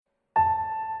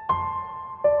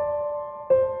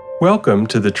Welcome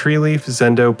to the Treeleaf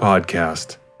Zendo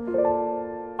podcast.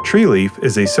 Treeleaf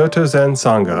is a Soto Zen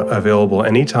Sangha available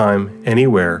anytime,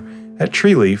 anywhere at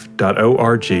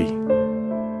treeleaf.org.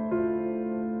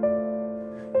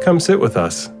 Come sit with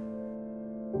us.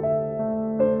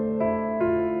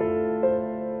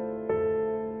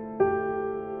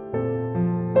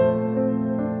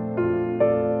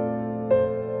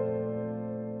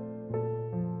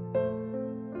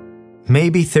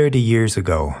 Maybe 30 years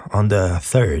ago, on the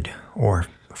third or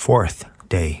fourth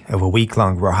day of a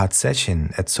week-long Rohat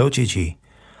session at Sojiji,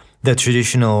 the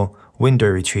traditional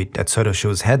winter retreat at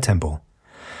Sorosho's head temple,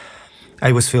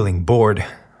 I was feeling bored,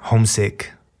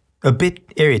 homesick, a bit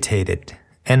irritated,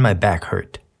 and my back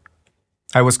hurt.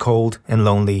 I was cold and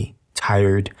lonely,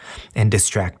 tired and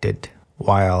distracted,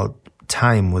 while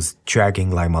time was dragging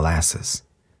like molasses.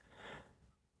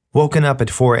 Woken up at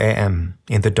 4 a.m.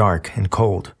 in the dark and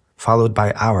cold, followed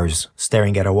by hours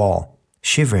staring at a wall,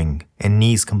 shivering and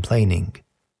knees complaining,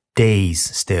 days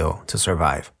still to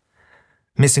survive,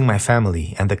 missing my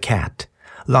family and the cat,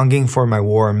 longing for my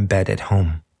warm bed at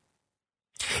home.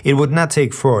 It would not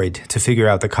take Freud to figure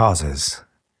out the causes.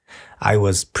 I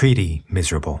was pretty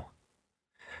miserable.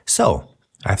 So,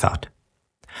 I thought,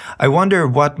 I wonder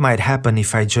what might happen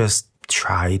if I just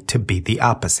tried to be the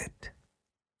opposite.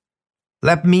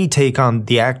 Let me take on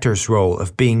the actor's role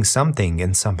of being something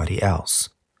and somebody else.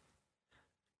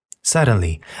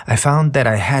 Suddenly, I found that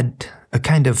I had a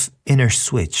kind of inner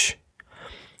switch,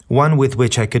 one with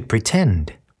which I could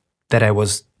pretend that I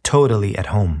was totally at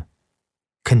home,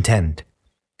 content,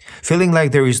 feeling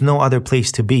like there is no other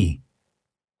place to be,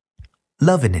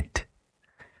 loving it.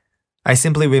 I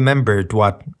simply remembered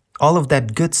what all of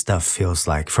that good stuff feels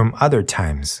like from other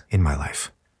times in my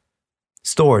life,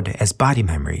 stored as body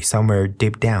memory somewhere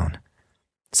deep down,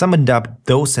 summoned up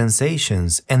those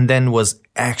sensations and then was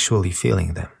actually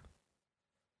feeling them.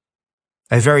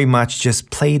 I very much just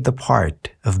played the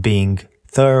part of being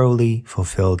thoroughly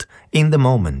fulfilled in the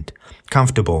moment,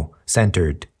 comfortable,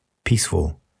 centered,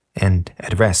 peaceful, and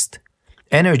at rest,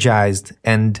 energized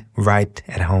and right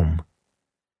at home.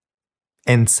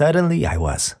 And suddenly I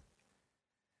was.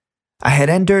 I had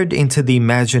entered into the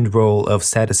imagined role of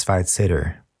satisfied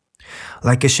sitter,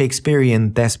 like a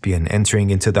Shakespearean thespian entering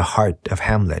into the heart of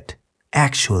Hamlet,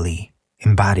 actually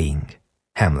embodying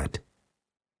Hamlet.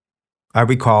 I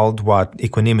recalled what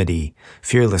equanimity,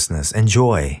 fearlessness, and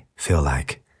joy feel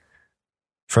like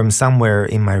from somewhere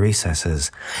in my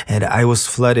recesses, and I was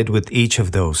flooded with each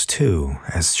of those too,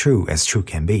 as true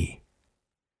can be.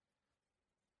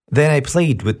 Then I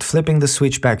played with flipping the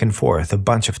switch back and forth a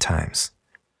bunch of times.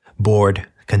 Bored,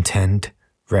 content,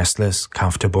 restless,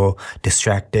 comfortable,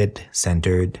 distracted,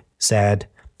 centered, sad,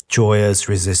 joyous,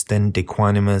 resistant,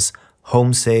 equanimous,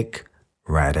 homesick,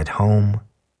 right at home.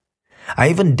 I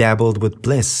even dabbled with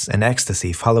bliss and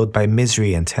ecstasy followed by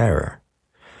misery and terror.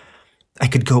 I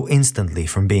could go instantly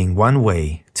from being one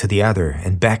way to the other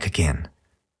and back again,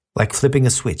 like flipping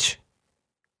a switch.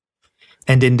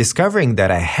 And in discovering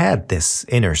that I had this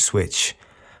inner switch,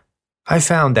 I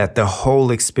found that the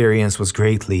whole experience was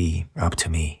greatly up to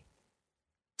me.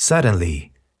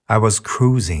 Suddenly, I was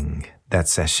cruising that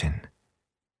session,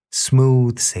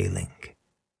 smooth sailing,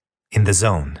 in the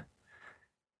zone.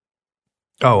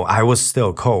 Oh, I was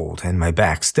still cold and my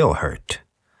back still hurt.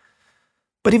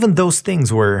 But even those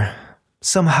things were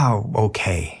somehow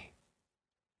okay.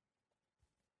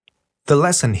 The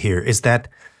lesson here is that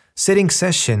sitting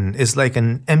session is like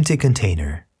an empty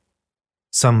container,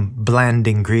 some bland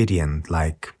ingredient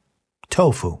like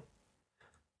tofu,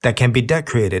 that can be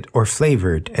decorated or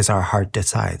flavored as our heart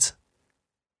decides.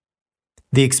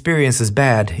 The experience is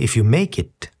bad if you make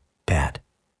it bad.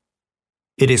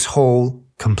 It is whole,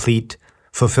 complete,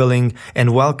 fulfilling,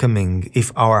 and welcoming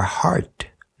if our heart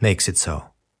makes it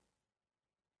so.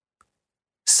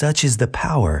 Such is the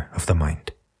power of the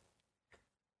mind.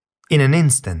 In an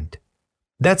instant,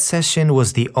 that session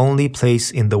was the only place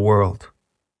in the world,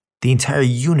 the entire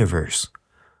universe,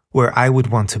 where I would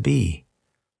want to be.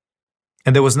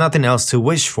 And there was nothing else to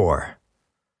wish for.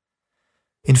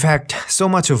 In fact, so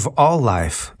much of all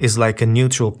life is like a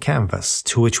neutral canvas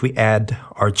to which we add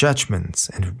our judgments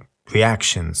and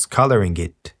reactions, coloring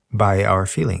it by our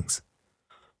feelings.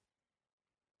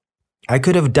 I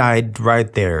could have died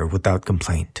right there without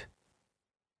complaint.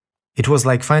 It was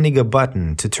like finding a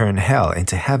button to turn hell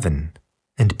into heaven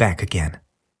and back again.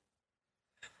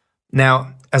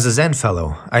 Now, as a Zen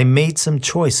fellow, I made some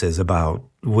choices about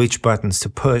which buttons to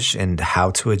push and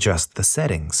how to adjust the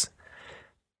settings.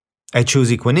 I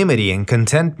choose equanimity and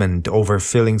contentment over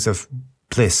feelings of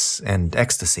bliss and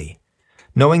ecstasy,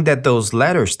 knowing that those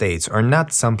latter states are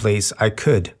not someplace I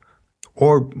could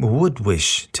or would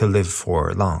wish to live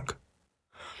for long.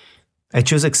 I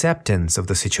choose acceptance of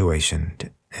the situation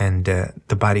and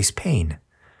the body's pain,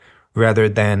 rather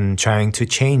than trying to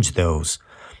change those,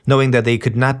 knowing that they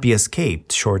could not be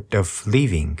escaped short of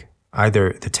leaving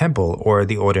either the temple or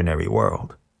the ordinary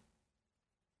world.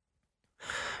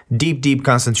 Deep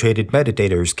concentrated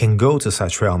meditators can go to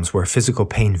such realms where physical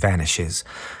pain vanishes,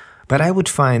 but I would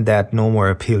find that no more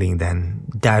appealing than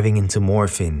diving into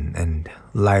morphine and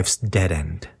life's dead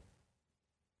end.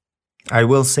 I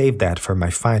will save that for my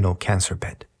final cancer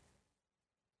bed.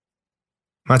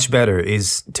 Much better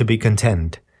is to be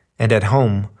content and at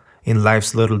home in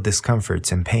life's little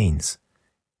discomforts and pains,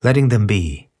 letting them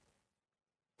be,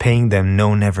 paying them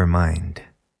no never mind,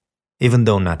 even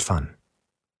though not fun.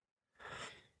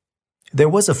 There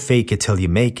was a fake it till you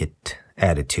make it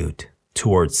attitude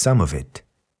towards some of it,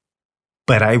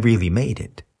 but I really made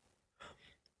it.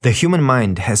 The human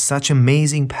mind has such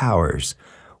amazing powers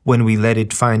when we let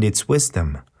it find its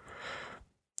wisdom.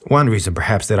 One reason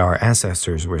perhaps that our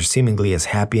ancestors were seemingly as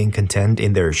happy and content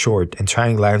in their short and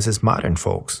trying lives as modern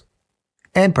folks,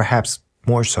 and perhaps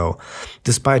more so,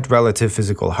 despite relative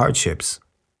physical hardships,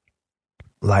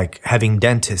 like having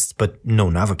dentists but no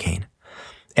Novocaine,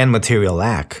 and material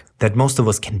lack that most of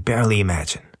us can barely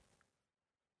imagine.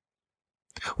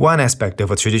 One aspect of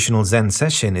a traditional Zen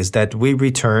session is that we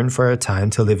return for a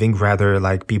time to living rather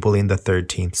like people in the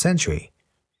 13th century.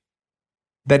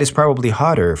 That is probably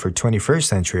harder for 21st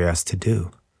century us to do,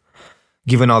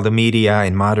 given all the media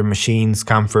and modern machines,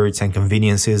 comforts, and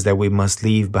conveniences that we must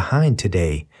leave behind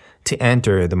today to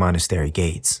enter the monastery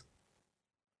gates.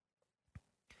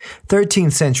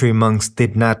 13th century monks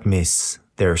did not miss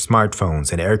their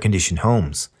smartphones and air-conditioned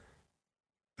homes.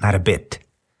 Not a bit.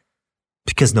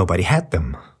 Because nobody had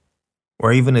them,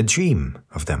 or even a dream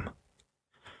of them.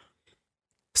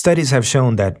 Studies have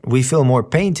shown that we feel more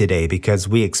pain today because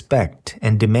we expect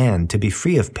and demand to be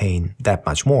free of pain that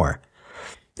much more,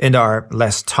 and are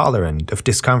less tolerant of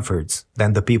discomforts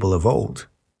than the people of old.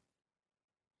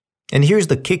 And here's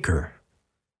the kicker,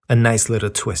 a nice little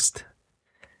twist.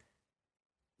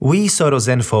 We Soto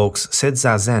Zen folks sit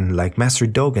Zazen like Master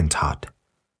Dogen taught,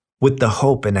 with the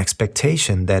hope and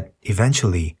expectation that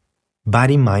eventually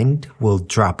body-mind will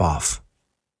drop off.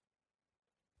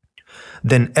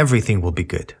 Then everything will be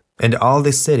good, and all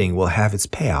this sitting will have its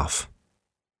payoff.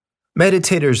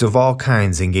 Meditators of all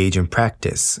kinds engage in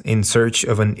practice in search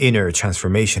of an inner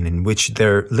transformation in which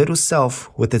their little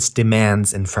self, with its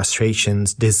demands and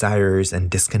frustrations, desires and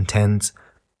discontents,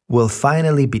 will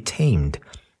finally be tamed,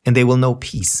 and they will know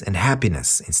peace and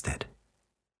happiness instead.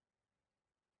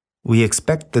 We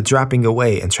expect the dropping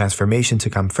away and transformation to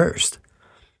come first,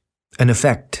 an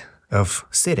effect of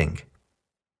sitting,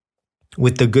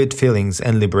 with the good feelings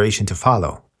and liberation to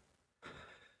follow.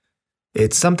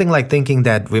 It's something like thinking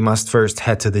that we must first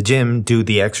head to the gym, do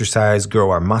the exercise, grow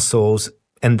our muscles,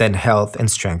 and then health and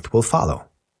strength will follow.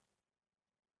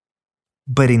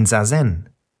 But in Zazen,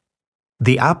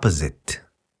 the opposite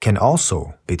can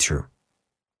also be true.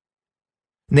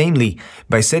 Namely,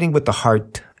 by sitting with the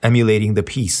heart, emulating the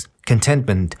peace,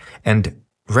 contentment, and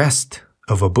rest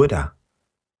of a Buddha,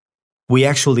 we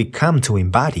actually come to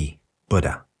embody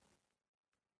Buddha.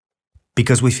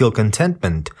 Because we feel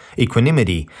contentment,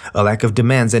 equanimity, a lack of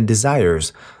demands and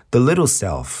desires, the little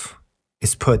self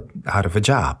is put out of a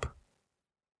job,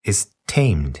 is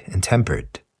tamed and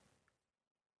tempered.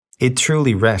 It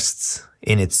truly rests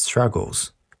in its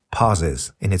struggles,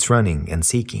 pauses in its running and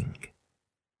seeking.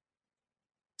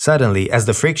 Suddenly, as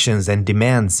the frictions and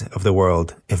demands of the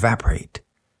world evaporate,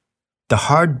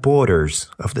 the hard borders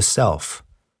of the self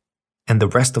and the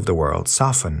rest of the world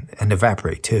soften and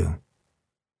evaporate too.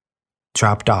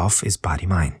 Dropped off is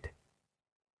body-mind.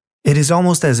 It is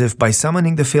almost as if by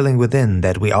summoning the feeling within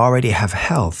that we already have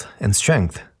health and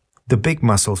strength, the big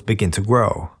muscles begin to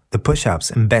grow, the push-ups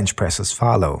and bench presses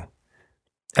follow,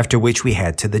 after which we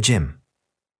head to the gym.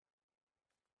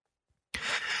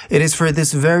 It is for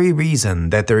this very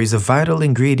reason that there is a vital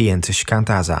ingredient to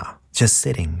shikantaza, just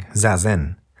sitting,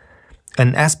 zazen,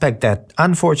 an aspect that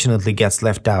unfortunately gets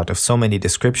left out of so many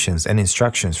descriptions and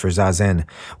instructions for Zazen,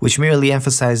 which merely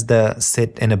emphasize the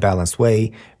sit in a balanced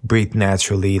way, breathe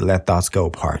naturally, let thoughts go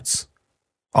parts.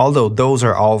 Although those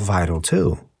are all vital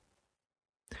too.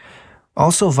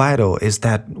 Also vital is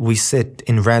that we sit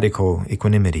in radical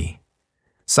equanimity,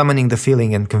 summoning the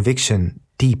feeling and conviction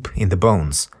deep in the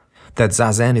bones that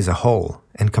Zazen is a whole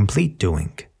and complete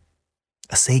doing,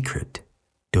 a sacred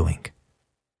doing.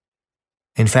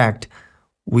 In fact,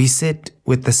 we sit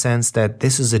with the sense that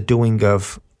this is a doing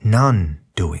of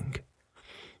non-doing,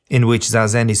 in which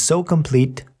Zazen is so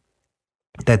complete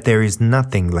that there is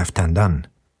nothing left undone,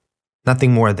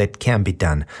 nothing more that can be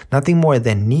done, nothing more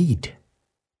than need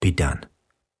be done,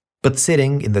 but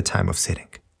sitting in the time of sitting.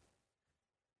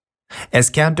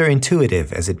 As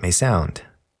counterintuitive as it may sound,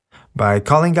 by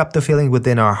calling up the feeling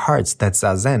within our hearts that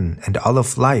Zazen and all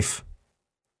of life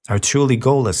are truly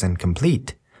goalless and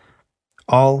complete,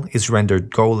 all is rendered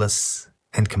goalless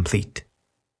and complete.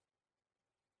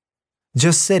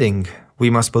 Just sitting, we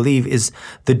must believe, is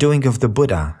the doing of the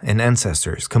Buddha and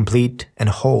ancestors, complete and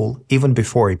whole even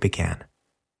before it began.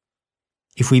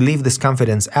 If we leave this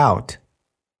confidence out,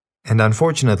 and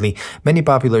unfortunately many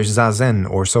popular Zazen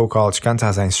or so-called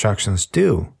Shikantaza instructions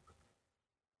do,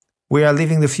 we are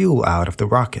leaving the fuel out of the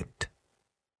rocket.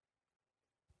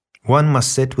 One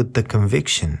must sit with the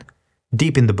conviction,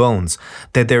 deep in the bones,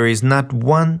 that there is not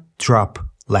one drop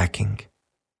lacking.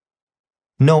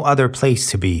 No other place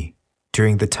to be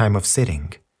during the time of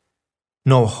sitting.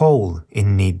 No hole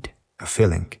in need of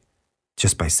filling,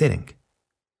 just by sitting.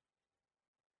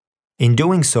 In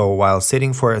doing so while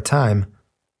sitting for a time,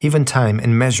 even time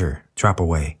and measure drop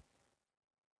away.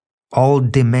 All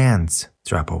demands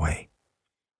drop away.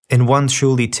 And one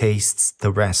truly tastes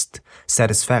the rest,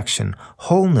 satisfaction,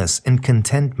 wholeness, and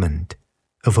contentment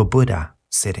of a Buddha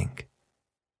sitting.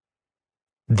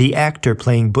 The actor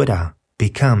playing Buddha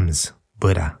becomes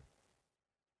Buddha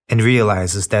and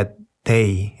realizes that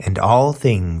they and all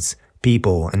things,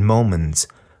 people, and moments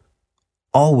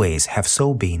always have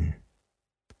so been.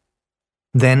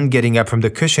 Then, getting up from the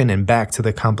cushion and back to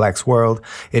the complex world,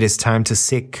 it is time to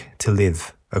seek to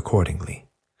live accordingly.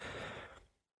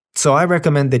 So I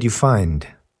recommend that you find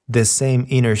this same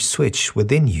inner switch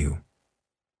within you.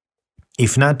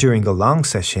 If not during a long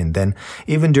session, then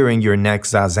even during your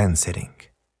next Zazen sitting.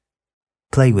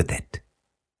 Play with it.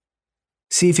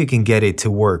 See if you can get it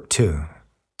to work too.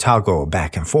 Toggle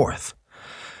back and forth.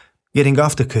 Getting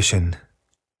off the cushion,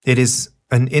 it is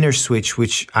an inner switch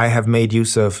which I have made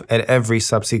use of at every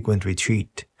subsequent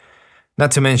retreat,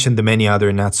 not to mention the many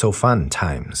other not-so-fun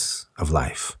times of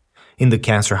life. In the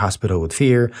cancer hospital with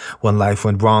fear, when life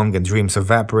went wrong and dreams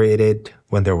evaporated,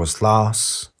 when there was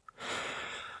loss.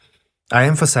 I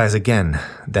emphasize again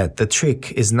that the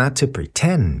trick is not to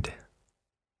pretend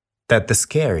that the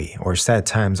scary or sad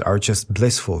times are just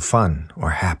blissful fun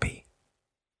or happy.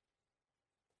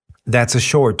 That's a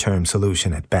short-term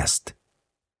solution at best.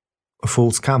 A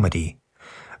fool's comedy,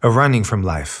 a running from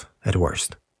life at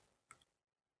worst.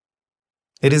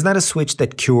 It is not a switch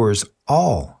that cures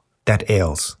all that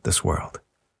ails this world,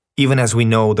 even as we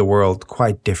know the world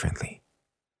quite differently.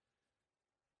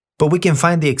 But we can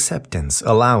find the acceptance,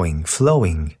 allowing,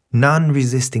 flowing,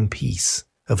 non-resisting peace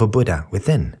of a Buddha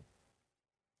within.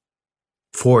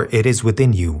 For it is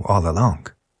within you all along.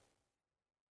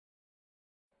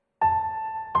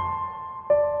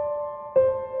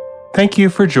 Thank you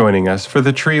for joining us for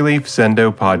the Tree Leaf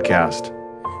Zendo podcast.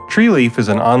 Tree Leaf is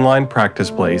an online practice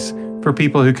place for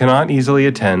people who cannot easily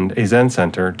attend a Zen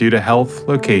center due to health,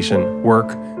 location, work,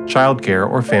 childcare,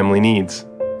 or family needs.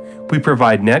 We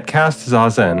provide netcast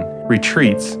Zazen,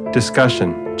 retreats,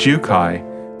 discussion,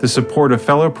 jukai, the support of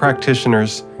fellow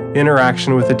practitioners,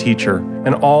 interaction with a teacher,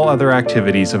 and all other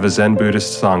activities of a Zen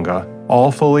Buddhist Sangha,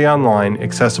 all fully online,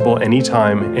 accessible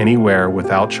anytime, anywhere,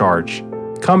 without charge.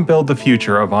 Come build the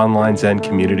future of online Zen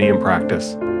community and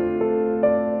practice.